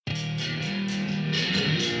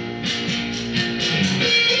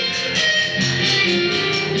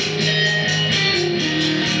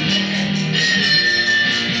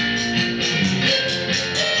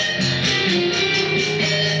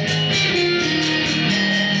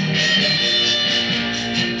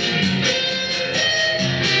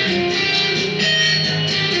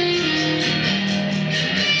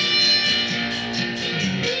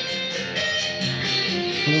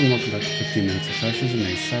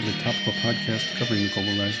Badly Topical podcast covering the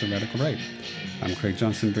global rise of the radical right. I'm Craig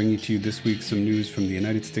Johnson, bringing to you this week some news from the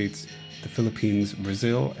United States, the Philippines,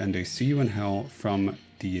 Brazil, and a see you in hell from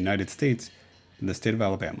the United States and the state of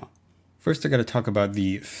Alabama. First, I got to talk about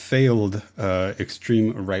the failed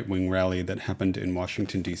extreme right-wing rally that happened in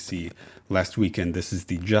Washington, D.C. last weekend. This is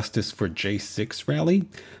the Justice for J6 rally.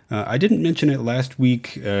 I didn't mention it last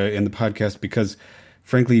week in the podcast because,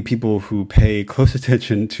 frankly, people who pay close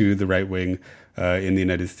attention to the right wing in the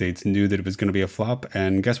United States knew that it was going to be a flop,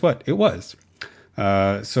 and guess what? It was.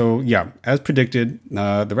 So, as predicted,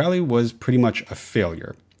 the rally was pretty much a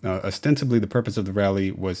failure. Ostensibly, the purpose of the rally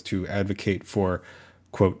was to advocate for,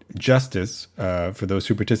 quote, justice for those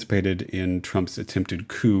who participated in Trump's attempted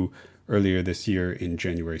coup earlier this year in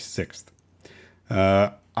January 6th.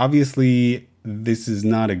 Obviously, this is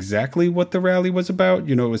not exactly what the rally was about.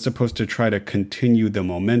 You know, it was supposed to try to continue the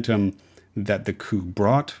momentum that the coup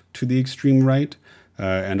brought to the extreme right,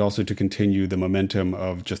 and also to continue the momentum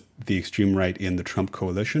of just the extreme right in the Trump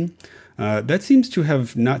coalition. That seems to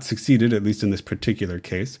have not succeeded, at least in this particular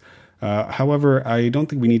case. However, I don't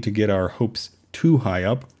think we need to get our hopes too high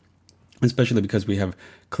up, especially because we have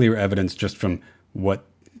clear evidence just from what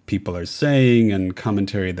people are saying and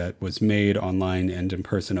commentary that was made online and in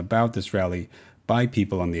person about this rally by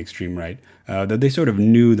people on the extreme right, that they sort of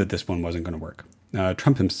knew that this one wasn't going to work.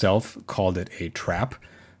 Trump himself called it a trap.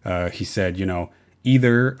 He said,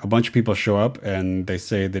 either a bunch of people show up and they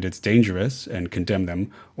say that it's dangerous and condemn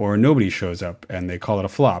them, or nobody shows up and they call it a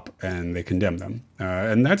flop and they condemn them.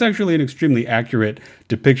 And that's actually an extremely accurate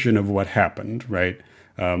depiction of what happened, right?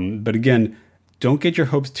 But again, don't get your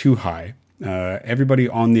hopes too high. Everybody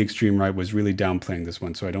on the extreme right was really downplaying this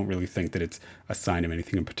one, so I don't really think that it's a sign of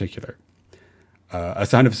anything in particular. A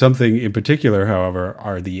sign of something in particular, however,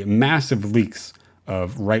 are the massive leaks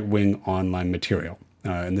of right-wing online material.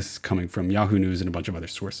 And this is coming from Yahoo News and a bunch of other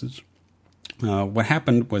sources. What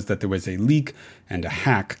happened was that there was a leak and a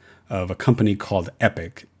hack of a company called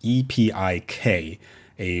Epik, E-P-I-K,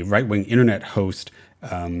 a right-wing internet host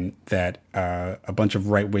that a bunch of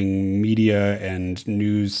right-wing media and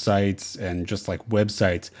news sites and just like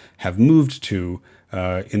websites have moved to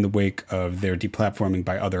in the wake of their deplatforming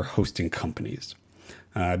by other hosting companies.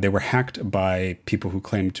 They were hacked by people who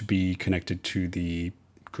claimed to be connected to the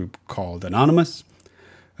group called Anonymous.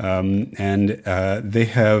 And they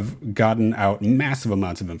have gotten out massive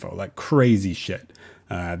amounts of info, like crazy shit.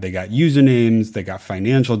 They got usernames, they got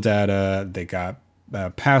financial data, they got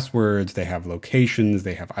passwords, they have locations,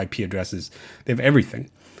 they have IP addresses, they have everything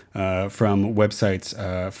from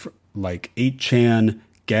websites like 8chan,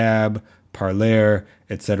 Gab, Parler,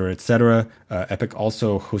 etc., etc. Epik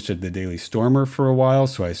also hosted the Daily Stormer for a while,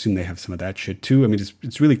 so I assume they have some of that shit too. I mean,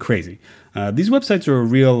 it's really crazy. These websites are a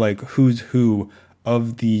real like who's who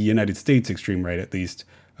of the United States extreme right, at least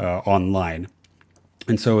online.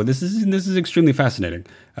 And so this is extremely fascinating.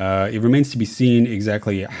 It remains to be seen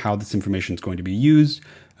exactly how this information is going to be used.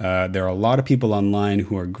 There are a lot of people online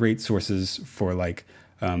who are great sources for like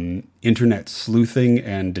internet sleuthing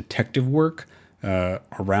and detective work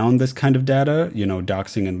around this kind of data,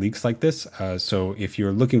 doxing and leaks like this. So if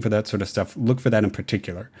you're looking for that sort of stuff, look for that in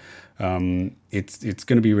particular. It's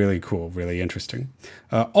going to be really cool, really interesting.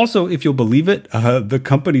 Also, if you'll believe it, the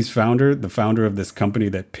company's founder, the founder of this company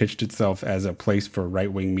that pitched itself as a place for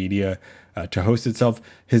right-wing media to host itself,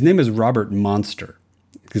 his name is Robert Monster.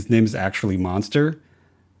 His name is actually Monster.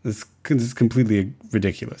 This is completely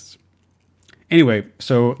ridiculous. Anyway,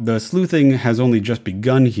 so the sleuthing has only just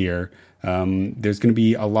begun here. There's going to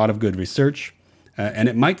be a lot of good research, and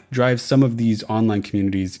it might drive some of these online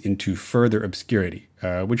communities into further obscurity,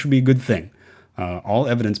 which would be a good thing. All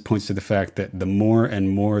evidence points to the fact that the more and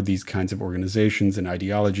more these kinds of organizations and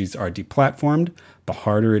ideologies are deplatformed, the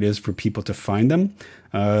harder it is for people to find them,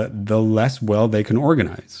 the less well they can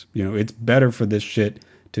organize. It's better for this shit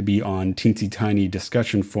to be on teensy tiny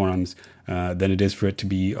discussion forums than it is for it to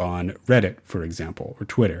be on Reddit, for example, or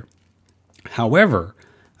Twitter. However,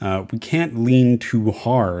 we can't lean too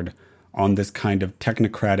hard on this kind of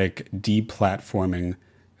technocratic deplatforming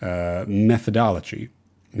methodology,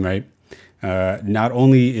 right? Not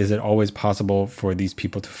only is it always possible for these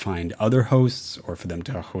people to find other hosts or for them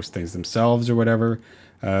to host things themselves or whatever,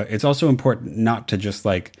 it's also important not to just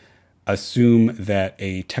like assume that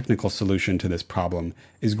a technical solution to this problem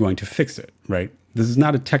is going to fix it, right? This is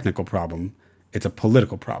not a technical problem. It's a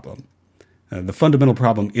political problem. The fundamental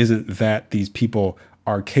problem isn't that these people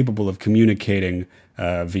are capable of communicating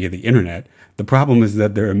via the internet. The problem is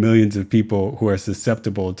that there are millions of people who are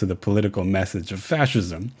susceptible to the political message of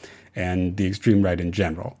fascism and the extreme right in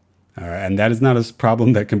general. And that is not a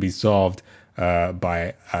problem that can be solved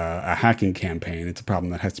by a hacking campaign. It's a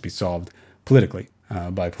problem that has to be solved politically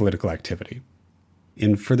by political activity.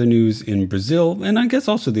 In further news in Brazil, and I guess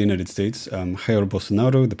also the United States, Jair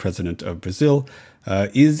Bolsonaro, the president of Brazil,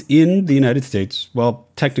 is in the United States. Well,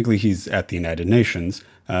 technically he's at the United Nations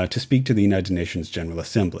to speak to the United Nations General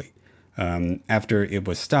Assembly. After it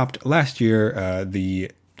was stopped last year,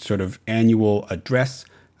 the sort of annual address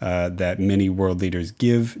that many world leaders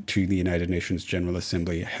give to the United Nations General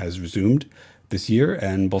Assembly has resumed this year,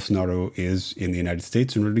 and Bolsonaro is in the United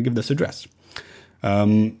States in order to give this address.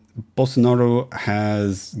 Bolsonaro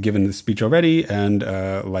has given this speech already, and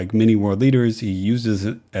like many world leaders, he uses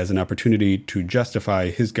it as an opportunity to justify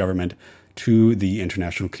his government to the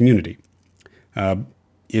international community.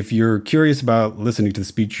 If you're curious about listening to the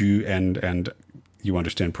speech and you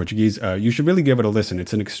understand Portuguese, you should really give it a listen.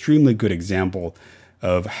 It's an extremely good example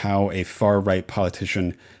of how a far-right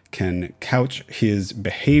politician can couch his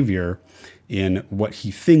behavior in what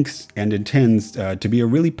he thinks and intends to be a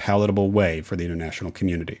really palatable way for the international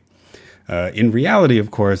community. In reality,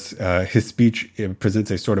 of course, his speech presents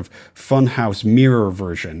a sort of funhouse mirror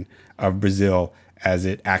version of Brazil as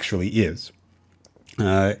it actually is.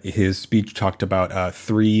 His speech talked about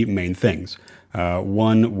three main things.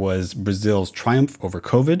 One was Brazil's triumph over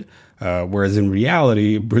COVID, whereas in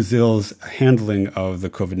reality, Brazil's handling of the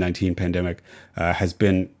COVID-19 pandemic has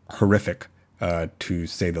been horrific, to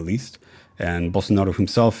say the least. And Bolsonaro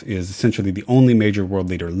himself is essentially the only major world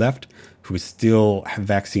leader left who is still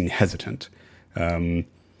vaccine hesitant.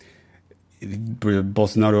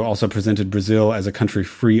 Bolsonaro also presented Brazil as a country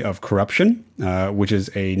free of corruption, which is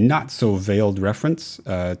a not so veiled reference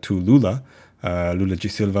to Lula da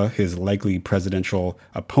Silva, his likely presidential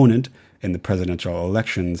opponent in the presidential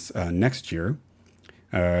elections next year.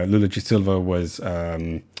 Lula da Silva was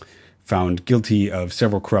found guilty of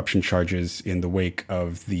several corruption charges in the wake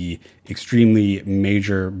of the extremely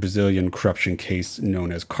major Brazilian corruption case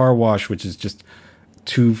known as Car Wash, which is just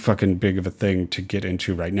too fucking big of a thing to get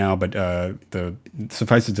into right now. But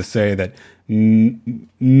suffice it to say that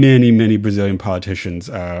many Brazilian politicians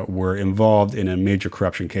were involved in a major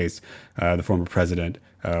corruption case. The former president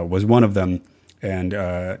was one of them. And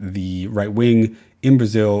the right wing in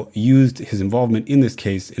Brazil used his involvement in this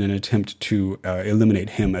case in an attempt to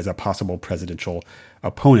eliminate him as a possible presidential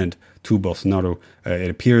opponent to Bolsonaro. It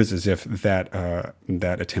appears as if that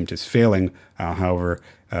attempt is failing. However,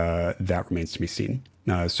 that remains to be seen.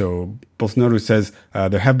 So Bolsonaro says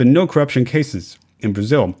there have been no corruption cases in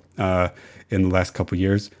Brazil in the last couple of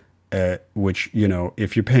years. Which, you know,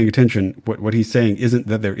 if you're paying attention, what he's saying isn't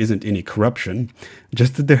that there isn't any corruption,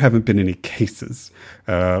 just that there haven't been any cases,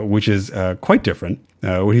 which is quite different.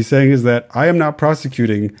 What he's saying is that I am not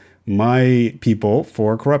prosecuting my people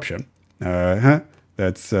for corruption.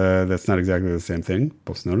 That's not exactly the same thing,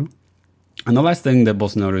 Bolsonaro. And the last thing that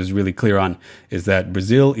Bolsonaro is really clear on is that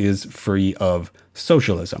Brazil is free of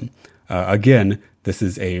socialism. Again, this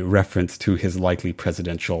is a reference to his likely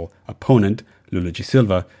presidential opponent, Lula da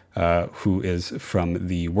Silva, who is from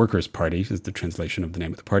the Workers' Party, is the translation of the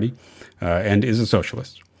name of the party, and is a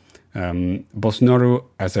socialist. Bolsonaro,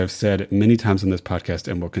 as I've said many times on this podcast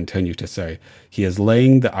and will continue to say, he is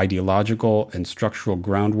laying the ideological and structural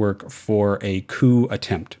groundwork for a coup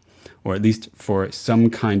attempt, or at least for some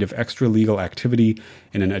kind of extra-legal activity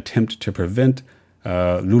in an attempt to prevent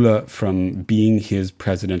Lula from being his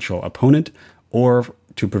presidential opponent, or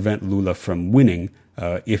to prevent Lula from winning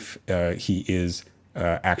if he is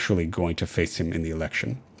actually going to face him in the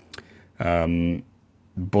election.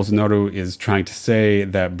 Bolsonaro is trying to say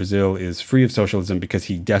that Brazil is free of socialism because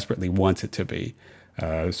he desperately wants it to be.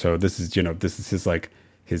 So this is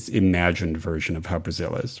his imagined version of how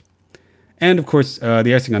Brazil is. And of course,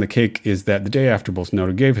 the icing on the cake is that the day after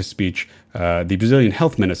Bolsonaro gave his speech, the Brazilian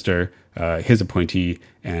health minister, his appointee,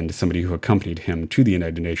 and somebody who accompanied him to the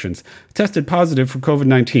United Nations, tested positive for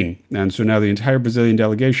COVID-19. And so now the entire Brazilian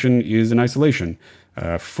delegation is in isolation.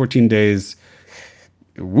 14 days.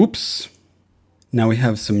 Whoops. Now we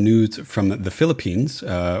have some news from the Philippines,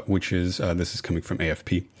 which is, this is coming from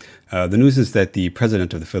AFP. The news is that the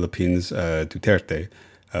president of the Philippines, Duterte,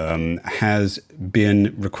 has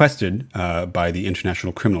been requested by the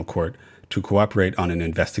International Criminal Court to cooperate on an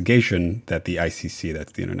investigation that the ICC,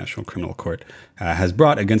 that's the International Criminal Court, has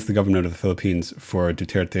brought against the government of the Philippines for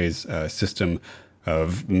Duterte's system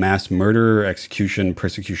of mass murder, execution,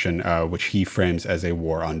 persecution, which he frames as a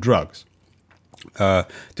war on drugs.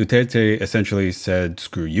 Duterte essentially said,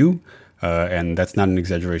 screw you, and that's not an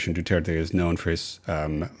exaggeration. Duterte is known for his,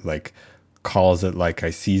 calls it like I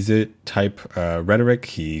sees it type rhetoric.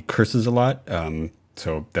 He curses a lot,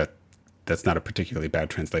 so that's not a particularly bad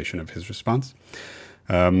translation of his response.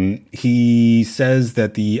 He says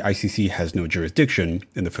that the ICC has no jurisdiction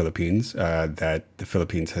in the Philippines, that the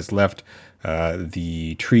Philippines has left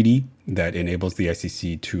the treaty that enables the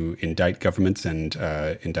ICC to indict governments and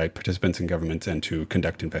indict participants in governments and to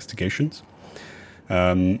conduct investigations.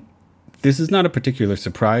 This is not a particular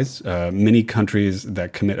surprise. Many countries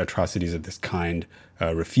that commit atrocities of this kind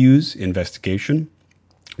refuse investigation.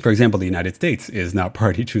 For example, the United States is not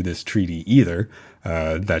party to this treaty either.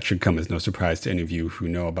 That should come as no surprise to any of you who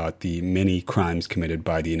know about the many crimes committed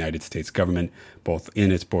by the United States government, both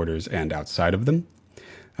in its borders and outside of them.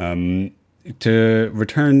 To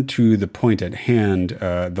return to the point at hand,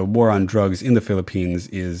 the war on drugs in the Philippines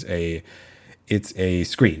is a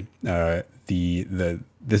screen.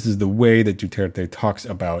 This is the way that Duterte talks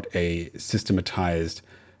about a systematized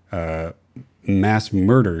mass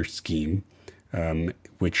murder scheme,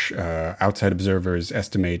 which outside observers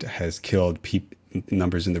estimate has killed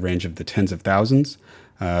numbers in the range of the tens of thousands.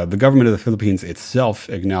 The government of the Philippines itself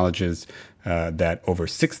acknowledges that over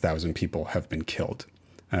 6,000 people have been killed.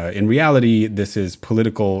 In reality, this is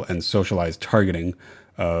political and socialized targeting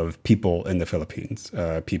of people in the Philippines,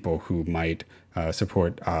 people who might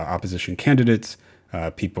support opposition candidates,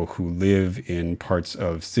 people who live in parts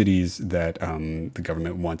of cities that the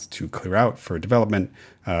government wants to clear out for development,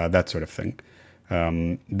 that sort of thing.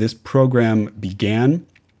 This program began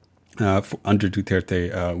under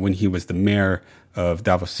Duterte when he was the mayor of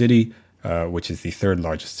Davao City, which is the third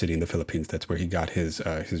largest city in the Philippines. That's where he got his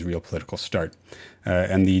real political start.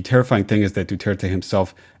 And the terrifying thing is that Duterte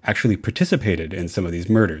himself actually participated in some of these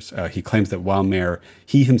murders. He claims that while mayor,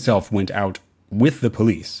 he himself went out with the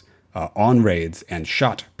police on raids and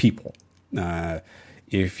shot people.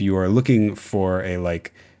 If you are looking for a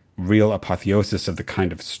real apotheosis of the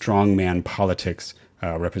kind of strongman politics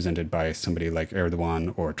represented by somebody like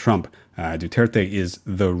Erdogan or Trump, Duterte is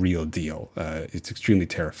the real deal. It's extremely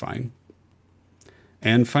terrifying.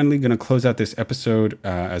 And finally, going to close out this episode,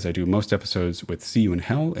 as I do most episodes, with See You in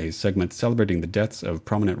Hell, a segment celebrating the deaths of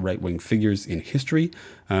prominent right-wing figures in history.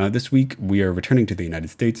 This week, we are returning to the United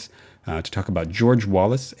States to talk about George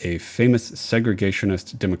Wallace, a famous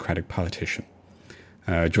segregationist Democratic politician.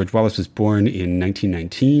 George Wallace was born in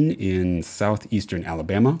 1919 in southeastern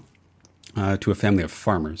Alabama to a family of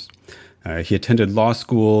farmers. He attended law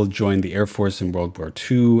school, joined the Air Force in World War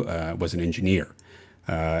II, was an engineer,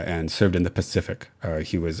 and served in the Pacific.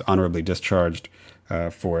 He was honorably discharged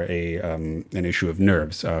for an issue of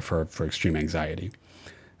nerves for extreme anxiety.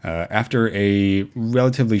 After a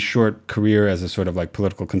relatively short career as a sort of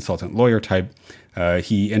political consultant lawyer type,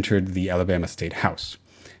 he entered the Alabama State House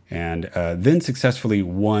and then successfully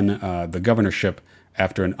won the governorship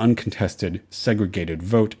after an uncontested segregated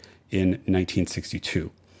vote in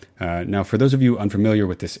 1962. Now, for those of you unfamiliar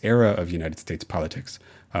with this era of United States politics,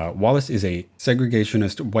 Wallace is a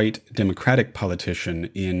segregationist white Democratic politician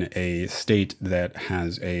in a state that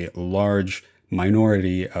has a large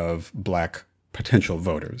minority of black potential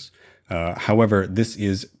voters. However, this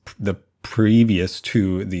is the previous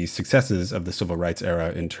to the successes of the civil rights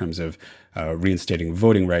era in terms of reinstating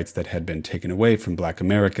voting rights that had been taken away from black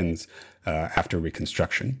Americans after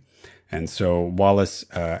Reconstruction. And so Wallace,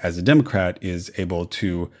 as a Democrat, is able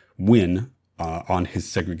to win on his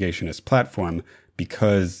segregationist platform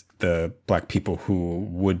because the black people who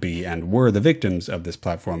would be and were the victims of this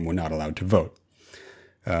platform were not allowed to vote.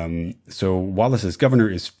 So Wallace as governor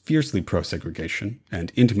is fiercely pro-segregation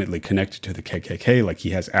and intimately connected to the KKK,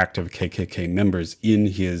 he has active KKK members in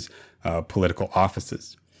his political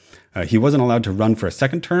offices. He wasn't allowed to run for a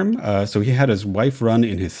second term, so he had his wife run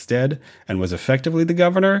in his stead and was effectively the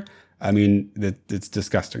governor. I mean, it's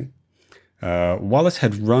disgusting. Wallace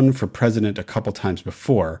had run for president a couple times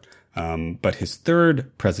before, but his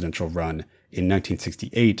third presidential run in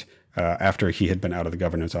 1968, after he had been out of the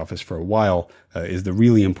governor's office for a while, is the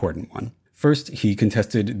really important one. First, he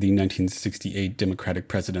contested the 1968 Democratic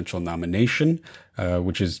presidential nomination,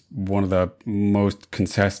 which is one of the most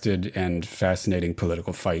contested and fascinating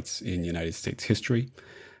political fights in United States history.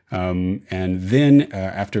 And then,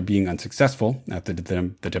 after being unsuccessful, after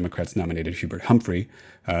the Democrats nominated Hubert Humphrey,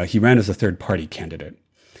 he ran as a third-party candidate.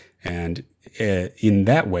 And in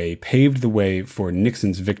that way, paved the way for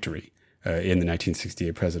Nixon's victory in the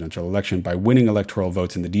 1968 presidential election by winning electoral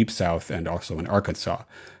votes in the Deep South and also in Arkansas.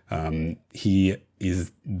 He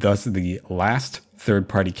is thus the last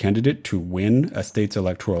third-party candidate to win a state's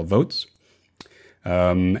electoral votes.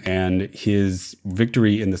 And his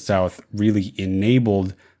victory in the South really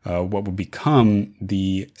enabled what would become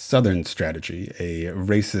the Southern strategy, a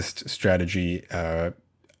racist strategy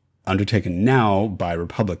undertaken now by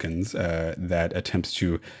Republicans that attempts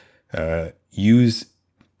to use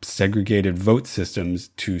segregated vote systems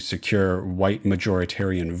to secure white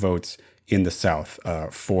majoritarian votes in the South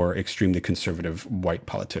for extremely conservative white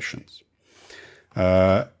politicians.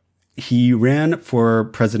 He ran for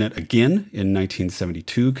president again in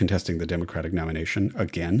 1972, contesting the Democratic nomination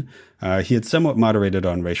again. He had somewhat moderated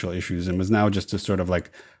on racial issues and was now just a sort of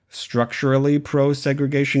like structurally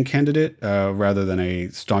pro-segregation candidate rather than a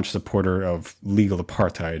staunch supporter of legal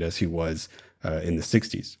apartheid as he was in the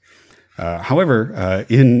 60s. However,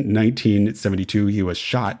 in 1972, he was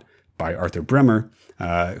shot by Arthur Bremer,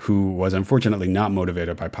 who was unfortunately not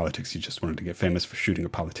motivated by politics. He just wanted to get famous for shooting a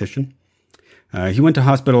politician. He went to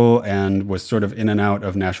hospital and was sort of in and out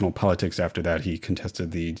of national politics after that. He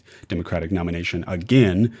contested the Democratic nomination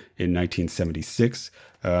again in 1976.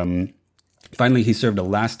 Finally, he served a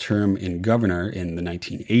last term in governor in the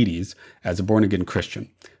 1980s as a born-again Christian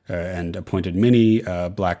and appointed many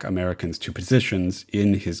Black Americans to positions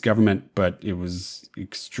in his government, but it was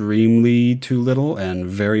extremely too little and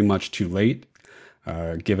very much too late,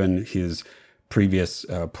 given his previous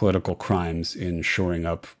political crimes in shoring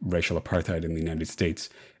up racial apartheid in the United States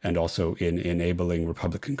and also in enabling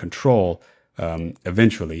Republican control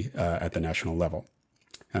eventually at the national level.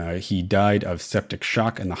 He died of septic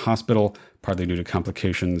shock in the hospital, partly due to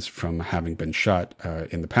complications from having been shot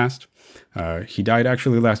in the past. He died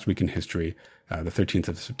actually last week in history, the 13th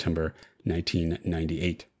of September,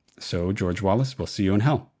 1998. So, George Wallace, we'll see you in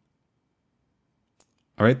hell.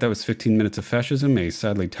 All right, that was 15 Minutes of Fascism, a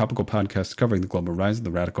sadly topical podcast covering the global rise of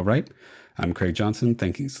the radical right. I'm Craig Johnson,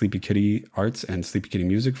 thanking Sleepy Kitty Arts and Sleepy Kitty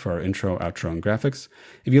Music for our intro, outro, and graphics.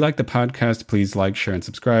 If you like the podcast, please like, share, and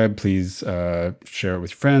subscribe. Please share it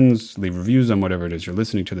with your friends, leave reviews on whatever it is you're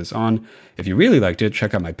listening to this on. If you really liked it,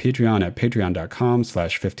 check out my Patreon at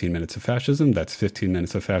patreon.com/15 Minutes of Fascism. That's 15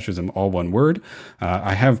 Minutes of Fascism, all one word.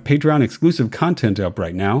 I have Patreon exclusive content up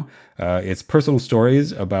right now. It's personal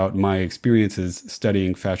stories about my experiences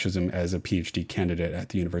studying fascism as a PhD candidate at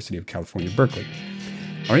the University of California, Berkeley.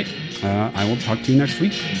 All right, I will talk to you next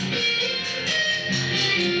week.